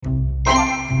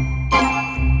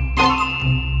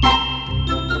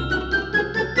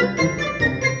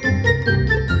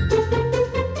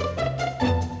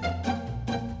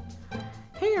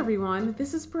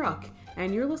is Brooke,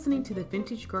 and you're listening to the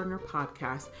Vintage Gardener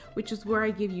Podcast, which is where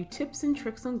I give you tips and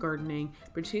tricks on gardening,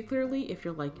 particularly if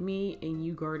you're like me and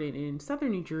you garden in southern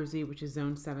New Jersey, which is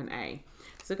Zone 7A.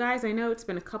 So guys, I know it's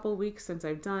been a couple weeks since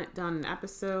I've done an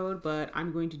episode, but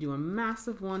I'm going to do a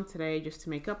massive one today just to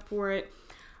make up for it.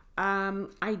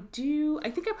 I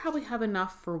think I probably have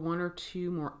enough for one or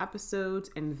two more episodes,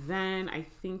 and then I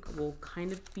think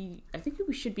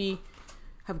we should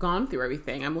have gone through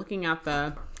everything. I'm looking at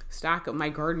the stack of my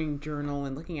gardening journal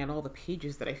and looking at all the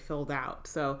pages that I filled out.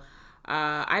 So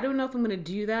I don't know if I'm going to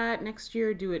do that next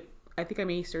year. I think I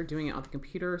may start doing it on the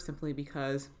computer simply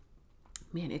because,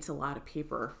 man, it's a lot of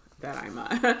paper that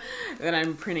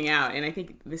I'm printing out, and I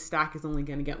think this stack is only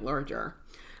going to get larger.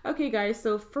 Okay, guys,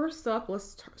 so first up,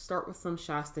 let's start with some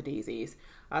Shasta daisies.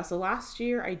 So last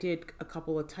year I did a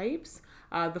couple of types.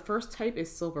 The first type is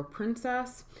Silver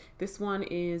Princess. This one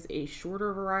is a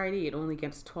shorter variety. It only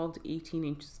gets 12 to 18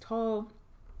 inches tall.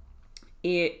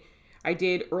 I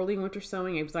did early winter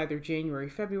sowing. It was either January,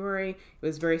 February. It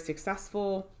was very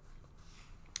successful.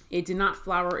 It did not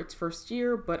flower its first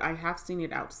year, but I have seen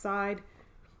it outside.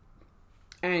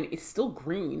 And it's still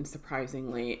green,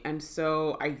 surprisingly. And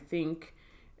so I think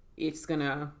it's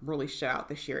gonna really show out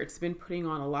this year. It's been putting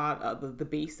on a lot of the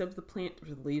base of the plant,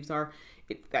 where the leaves are.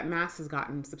 That mass has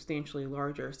gotten substantially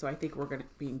larger, so I think we're gonna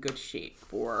be in good shape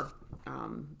for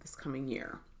this coming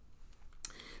year.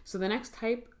 So the next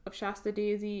type of Shasta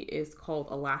daisy is called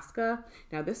Alaska.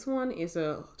 Now this one is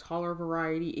a taller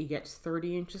variety. It gets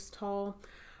 30 inches tall.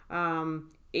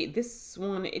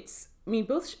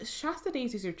 Both Shasta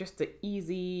daisies are just an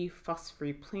easy,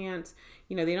 fuss-free plant.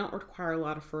 They don't require a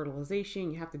lot of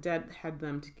fertilization. You have to deadhead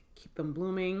them to keep them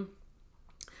blooming.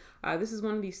 This is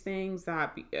one of these things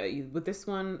that, with this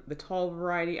one, the tall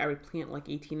variety, I would plant like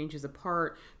 18 inches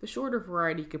apart. The shorter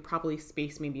variety could probably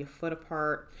space maybe a foot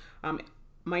apart.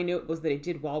 My note was that it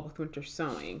did well with winter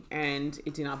sowing, and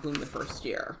it did not bloom the first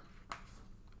year.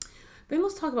 Then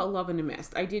let's talk about Love in a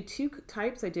Mist. I did two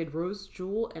types. I did Rose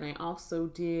Jewel, and I also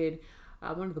did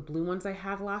one of the blue ones I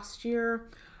had last year.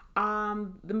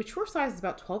 The mature size is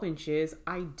about 12 inches.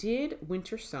 I did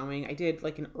winter sowing. I did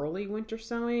like an early winter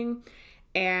sowing,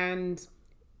 and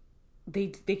they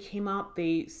came up,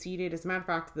 they seeded. As a matter of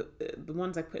fact, the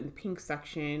ones I put in the pink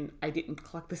section, I didn't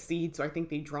collect the seeds, so I think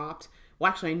they dropped. Well,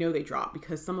 actually, I know they dropped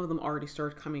because some of them already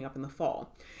started coming up in the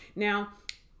fall. Now,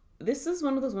 this is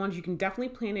one of those ones you can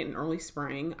definitely plant it in early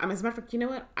spring. As a matter of fact, you know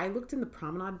what? I looked in the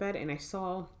promenade bed and I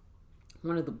saw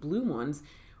one of the blue ones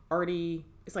already,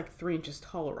 it's like 3 inches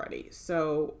tall already.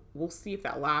 So we'll see if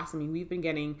that lasts. We've been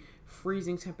getting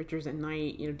freezing temperatures at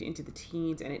night, into the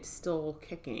teens, and it's still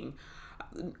kicking.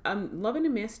 Love in a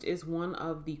Mist is one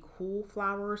of the cool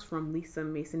flowers from Lisa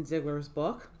Mason Ziegler's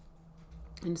book.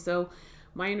 And so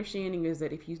my understanding is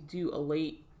that if you do a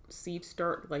late seed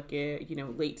start, like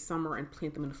late summer, and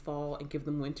plant them in the fall and give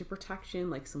them winter protection,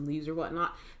 like some leaves or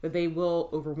whatnot, that they will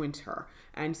overwinter.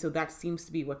 And so that seems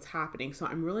to be what's happening. So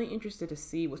I'm really interested to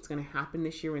see what's going to happen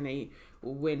this year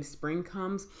when spring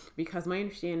comes, because my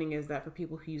understanding is that for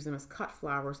people who use them as cut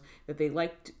flowers, that they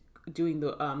like doing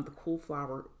the cool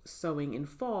flower sowing in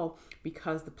fall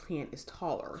because the plant is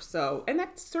taller. So, and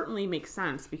that certainly makes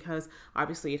sense because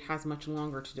obviously it has much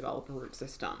longer to develop a root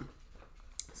system.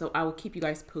 So I will keep you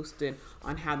guys posted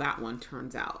on how that one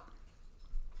turns out.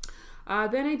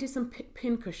 Then I did some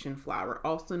Pincushion flower,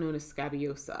 also known as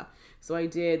Scabiosa. So I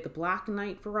did the Black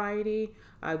Knight variety.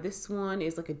 This one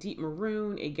is like a deep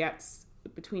maroon. It gets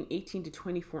between 18 to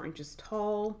 24 inches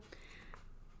tall.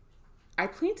 I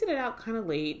planted it out kind of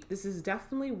late. This is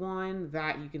definitely one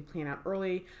that you can plant out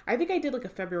early. I think I did like a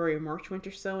February or March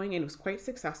winter sowing, and it was quite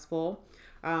successful.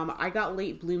 I got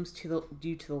late blooms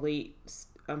due to the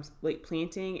late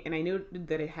planting, and I noted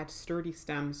that it had sturdy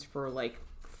stems for like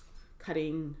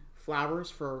cutting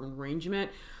flowers for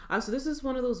arrangement. So this is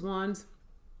one of those ones.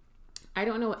 I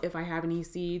don't know if I have any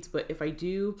seeds, but if I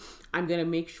do, I'm going to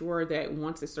make sure that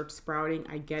once it starts sprouting,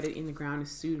 I get it in the ground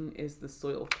as soon as the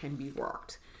soil can be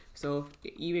worked. So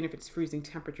even if it's freezing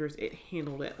temperatures, it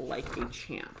handled it like a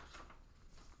champ.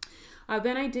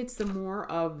 Then I did some more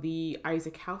of the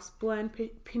Isaac House blend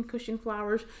Pincushion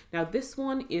flowers. Now this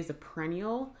one is a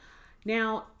perennial.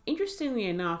 Now, interestingly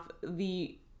enough,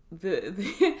 the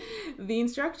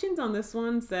instructions on this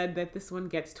one said that this one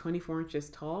gets 24 inches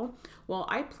tall. Well,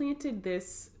 I planted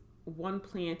this one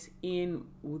plant in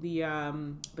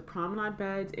the promenade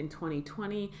beds in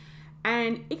 2020,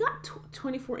 and it got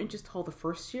 24 inches tall the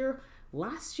first year.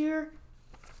 Last year,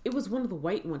 it was one of the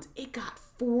white ones. It got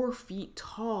 4 feet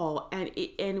tall, and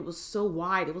it was so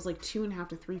wide. It was like 2.5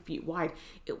 to 3 feet wide.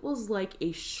 It was like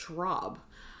a shrub.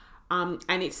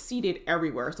 And it's seeded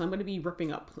everywhere. So I'm going to be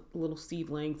ripping up little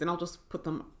seedlings, and I'll just put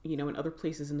them, in other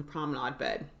places in the promenade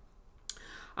bed.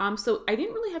 So I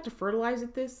didn't really have to fertilize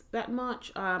it that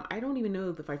much. I don't even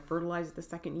know if I fertilized it the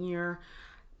second year.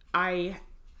 I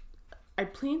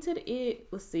planted it,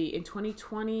 let's see, in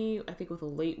 2020, I think with a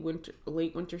late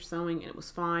winter sowing, and it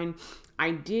was fine.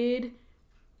 I did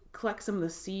collect some of the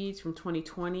seeds from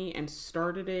 2020 and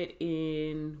started it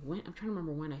I'm trying to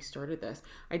remember when I started this.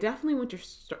 I definitely winter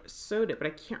sowed it, but I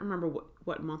can't remember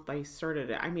what month I started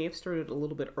it. I may have started a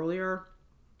little bit earlier.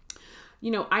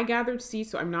 I gathered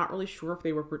seeds, so I'm not really sure if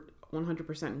they were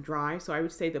 100% dry. So I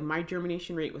would say that my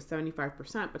germination rate was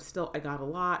 75%, but still I got a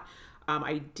lot.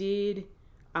 I did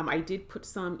put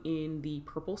some in the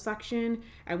purple section.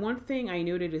 And one thing I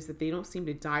noted is that they don't seem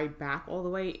to die back all the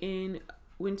way in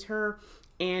winter.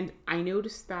 And I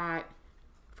noticed that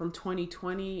from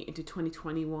 2020 into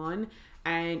 2021.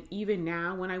 And even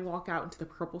now, when I walk out into the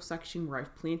purple section where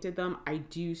I've planted them, I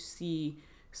do see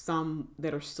some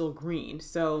that are still green.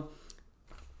 So,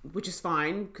 which is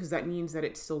fine, because that means that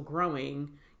it's still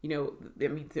growing.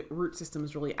 That means the root system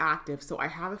is really active. So I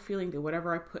have a feeling that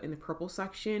whatever I put in the purple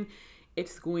section,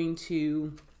 it's going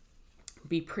to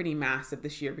be pretty massive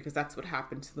this year, because that's what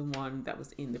happened to the one that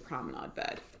was in the promenade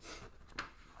bed.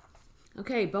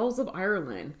 Okay, Bells of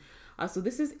Ireland. So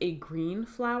this is a green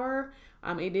flower.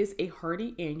 It is a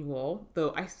hardy annual,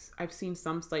 though I've seen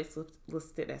some sites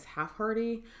listed as half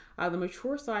hardy. The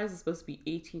mature size is supposed to be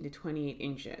 18 to 28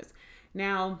 inches.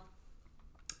 Now,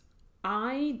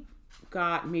 I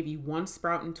got maybe one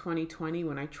sprout in 2020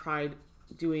 when I tried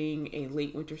doing a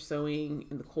late winter sowing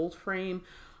in the cold frame.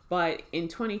 But in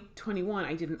 2021,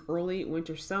 I did an early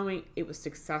winter sowing. It was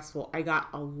successful. I got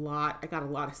a lot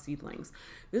of seedlings.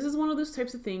 This is one of those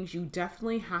types of things you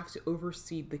definitely have to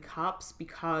overseed the cups,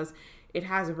 because it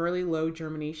has a really low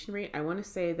germination rate. I want to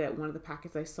say that one of the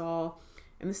packets I saw,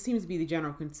 and this seems to be the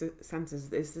general consensus,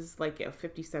 this is like a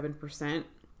 57%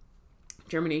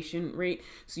 germination rate.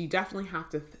 So you definitely have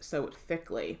to sow it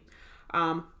thickly.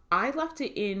 I left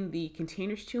it in the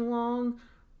containers too long,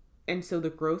 and so the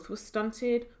growth was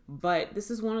stunted, but this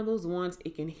is one of those ones,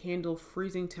 it can handle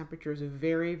freezing temperatures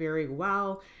very, very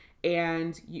well.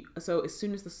 And so as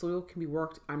soon as the soil can be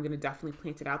worked, I'm going to definitely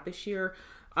plant it out this year.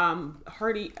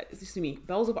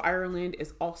 Bells of Ireland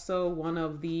is also one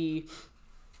of the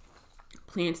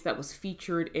plants that was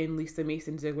featured in Lisa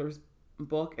Mason Ziegler's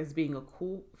book as being a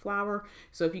cool flower.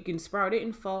 So if you can sprout it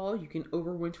in fall, you can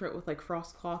overwinter it with like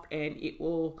frost cloth, and it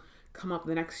will come up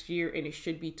the next year, and it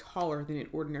should be taller than it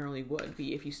ordinarily would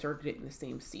be if you started it in the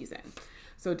same season.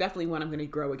 So definitely one I'm going to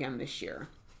grow again this year.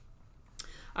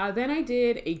 Then I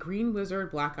did a Green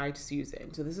Wizard Black-Eyed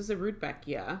Susan. So this is a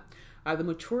Rudbeckia. The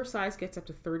mature size gets up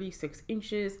to 36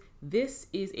 inches. This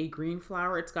is a green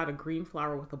flower. It's got a green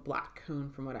flower with a black cone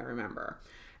from what I remember.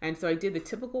 And so I did the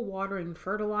typical watering and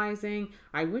fertilizing.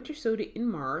 I winter sowed it in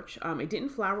March. It didn't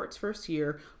flower its first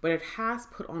year, but it has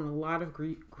put on a lot of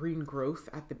green growth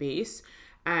at the base.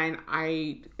 And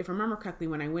if I remember correctly,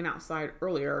 when I went outside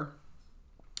earlier,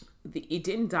 it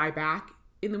didn't die back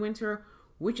in the winter,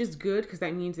 which is good, because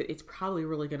that means that it's probably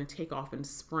really going to take off in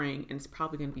spring, and it's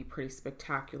probably going to be pretty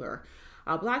spectacular.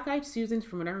 Black-Eyed Susans,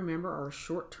 from what I remember, are a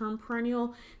short-term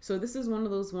perennial. So this is one of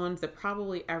those ones that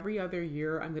probably every other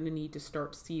year I'm going to need to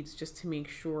start seeds just to make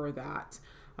sure that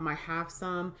I have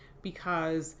some,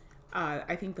 because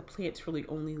I think the plants really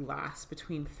only last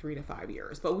between 3 to 5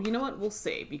 years. But you know what? We'll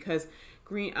see, because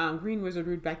Green Wizard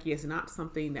Rudbeckia is not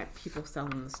something that people sell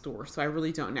in the store. So I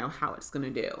really don't know how it's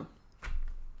going to do.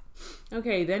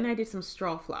 Okay, then I did some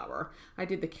Strawflower. I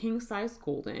did the king size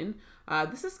golden.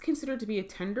 This is considered to be a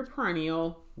tender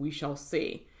perennial. We shall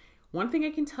see. One thing I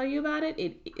can tell you about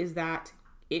it is that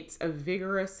it's a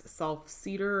vigorous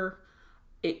self-seeder.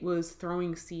 It was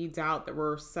throwing seeds out that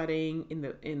were setting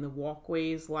in the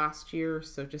walkways last year,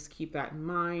 so just keep that in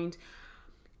mind.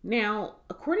 Now,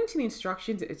 according to the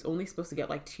instructions, it's only supposed to get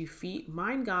like 2 feet.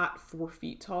 Mine got 4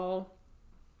 feet tall.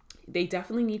 They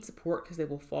definitely need support because they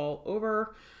will fall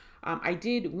over. I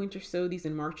did winter sow these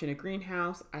in March in a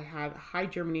greenhouse. I had a high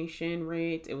germination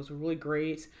rate. It was really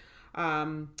great.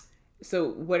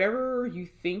 So whatever you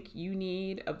think you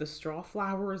need of the straw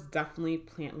flowers, definitely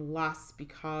plant less,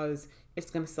 because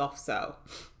it's going to self-sow.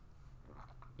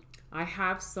 I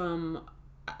have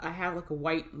like a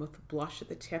white with blush at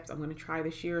the tips I'm going to try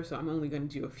this year, so I'm only going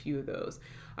to do a few of those.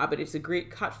 But it's a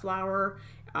great cut flower.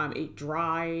 It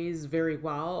dries very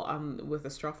well. With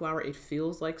a straw flower, it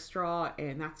feels like straw,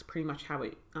 and that's pretty much how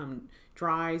it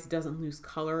dries. Doesn't lose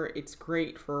color. It's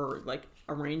great for like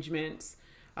arrangements,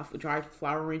 dried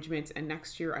flower arrangements. And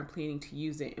next year, I'm planning to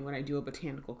use it when I do a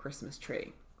botanical Christmas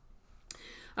tree.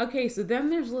 Okay, so then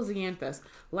there's Lisianthus.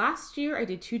 Last year I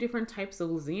did 2 different types of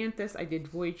Lisianthus. I did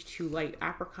Voyage 2 Light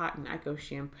Apricot and Echo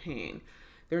Champagne.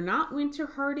 They're not winter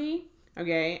hardy,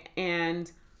 okay,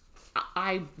 and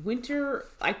I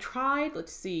tried,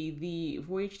 let's see, the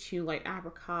Voyage 2 Light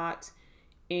Apricot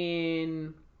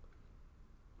in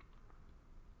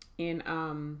did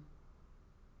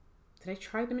I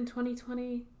try them in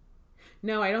 2020?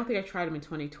 No, I don't think I tried them in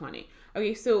 2020.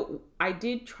 Okay, so I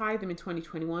did try them in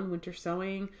 2021, winter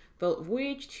sowing. The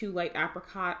Voyage 2 Light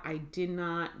Apricot, I did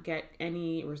not get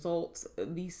any results.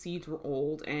 These seeds were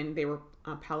old and they were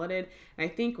pelleted. And I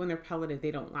think when they're pelleted, they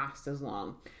don't last as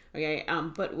long. Okay,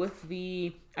 but with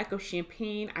the Echo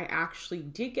Champagne, I actually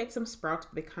did get some sprouts,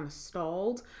 but they kind of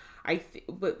stalled.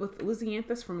 But with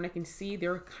Lisianthus, from what I can see,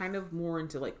 they're kind of more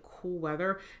into like cool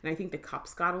weather, and I think the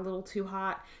cups got a little too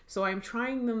hot. So I'm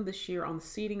trying them this year on the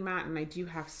seeding mat, and I do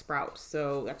have sprouts,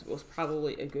 so that was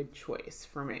probably a good choice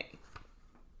for me.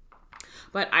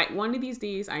 But one of these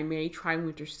days I may try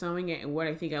winter sowing it, and what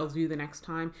I think I'll do the next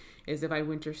time is if I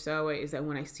winter sow it, is that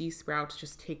when I see sprouts,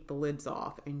 just take the lids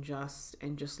off and just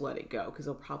let it go, because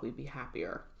they'll probably be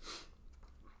happier.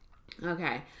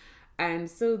 Okay. And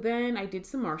so then I did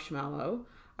some Marshmallow.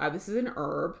 This is an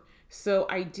herb. So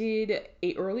I did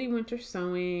a early winter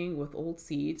sowing with old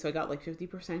seeds. So I got like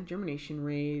 50% germination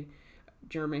rate.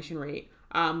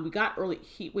 We got early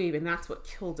heat wave, and that's what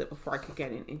killed it before I could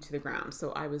get it into the ground.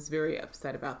 So I was very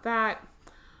upset about that.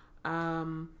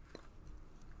 You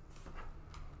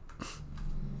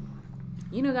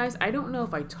know, guys, I don't know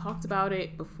if I talked about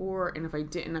it before, and if I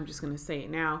didn't, I'm just going to say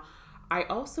it now. I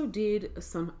also did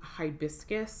some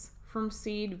hibiscus from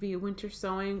seed via winter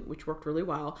sowing, which worked really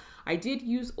well. I did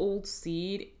use old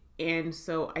seed, and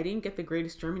so I didn't get the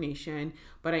greatest germination,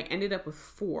 but I ended up with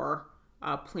 4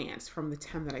 plants from the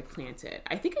 10 that I planted.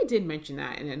 I think I did mention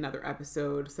that in another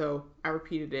episode, so I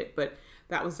repeated it, but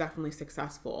that was definitely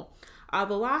successful. One of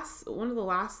the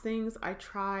last things I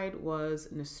tried was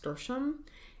nasturtium,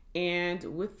 and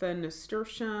with the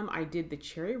nasturtium, I did the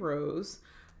cherry rose.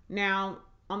 Now,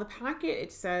 on the packet,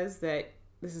 it says that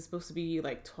this is supposed to be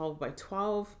like 12 by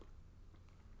 12.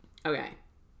 Okay.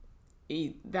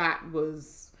 That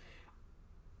was...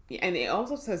 And it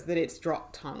also says that it's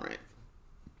drought tolerant.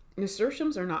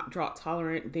 Nasturtiums are not drought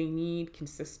tolerant. They need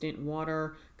consistent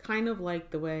water, kind of like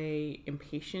the way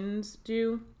impatiens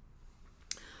do.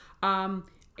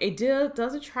 It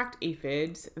does attract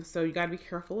aphids, so you got to be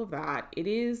careful of that. It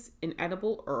is an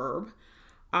edible herb.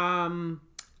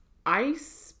 I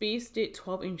spaced it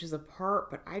 12 inches apart,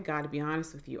 but I gotta be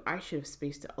honest with you, I should have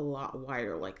spaced it a lot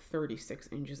wider, like 36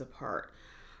 inches apart.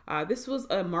 This was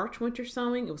a March winter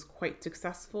sowing. It was quite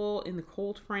successful in the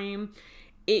cold frame.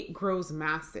 It grows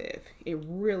massive. It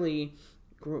really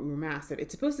grew massive.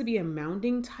 It's supposed to be a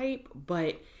mounding type,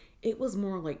 but it was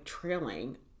more like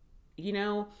trailing. You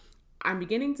know, I'm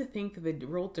beginning to think that the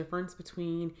real difference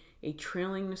between a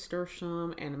trailing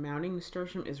nasturtium and a mounding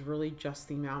nasturtium is really just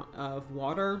the amount of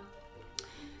water.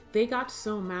 They got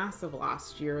so massive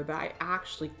last year that I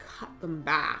actually cut them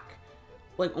back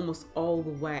like almost all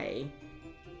the way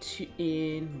to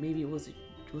maybe it was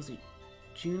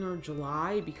June or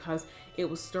July, because it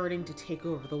was starting to take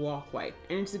over the walkway.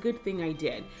 And it's a good thing I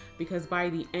did, because by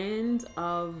the end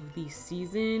of the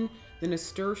season, the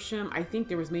nasturtium, I think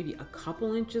there was maybe a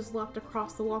couple inches left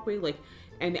across the walkway,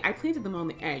 and I planted them on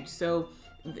the edge. So,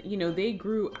 you know, they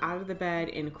grew out of the bed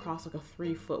and across like a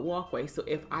 3-foot walkway. So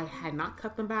if I had not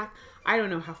cut them back, I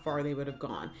don't know how far they would have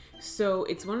gone. So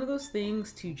it's one of those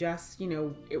things to just, you know,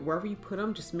 wherever you put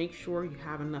them, just make sure you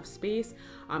have enough space.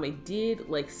 I did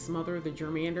like smother the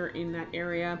germander in that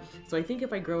area. So I think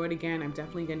if I grow it again, I'm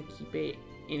definitely going to keep it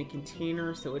in a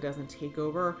container so it doesn't take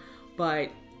over.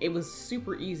 But it was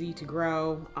super easy to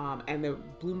grow, and the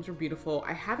blooms are beautiful.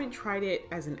 I haven't tried it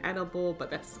as an edible, but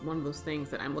that's one of those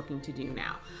things that I'm looking to do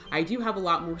now. I do have a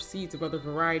lot more seeds of other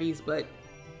varieties, but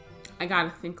I gotta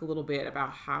think a little bit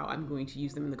about how I'm going to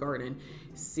use them in the garden,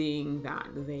 seeing that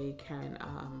they can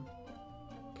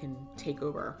take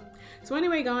over. So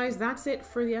anyway, guys, that's it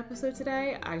for the episode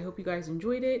today. I hope you guys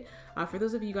enjoyed it. For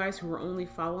those of you guys who are only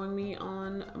following me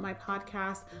on my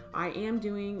podcast, I am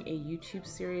doing a YouTube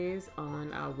series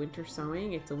on winter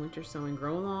sowing. It's a winter sowing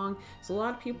grow along. So a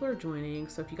lot of people are joining.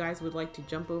 So if you guys would like to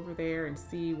jump over there and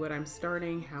see what I'm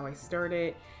starting, how I start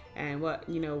it, and what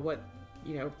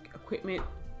equipment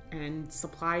and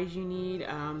supplies you need.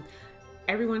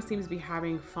 Everyone seems to be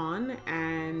having fun,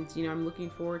 and I'm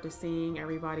looking forward to seeing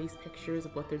everybody's pictures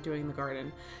of what they're doing in the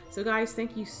garden. So guys,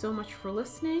 thank you so much for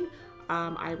listening.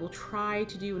 I will try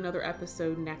to do another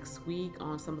episode next week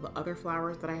on some of the other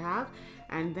flowers that I have.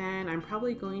 And then I'm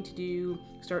probably going to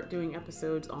start doing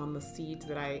episodes on the seeds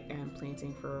that I am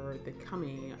planting for the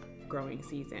coming growing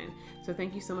season. So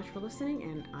thank you so much for listening,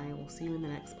 and I will see you in the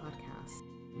next podcast.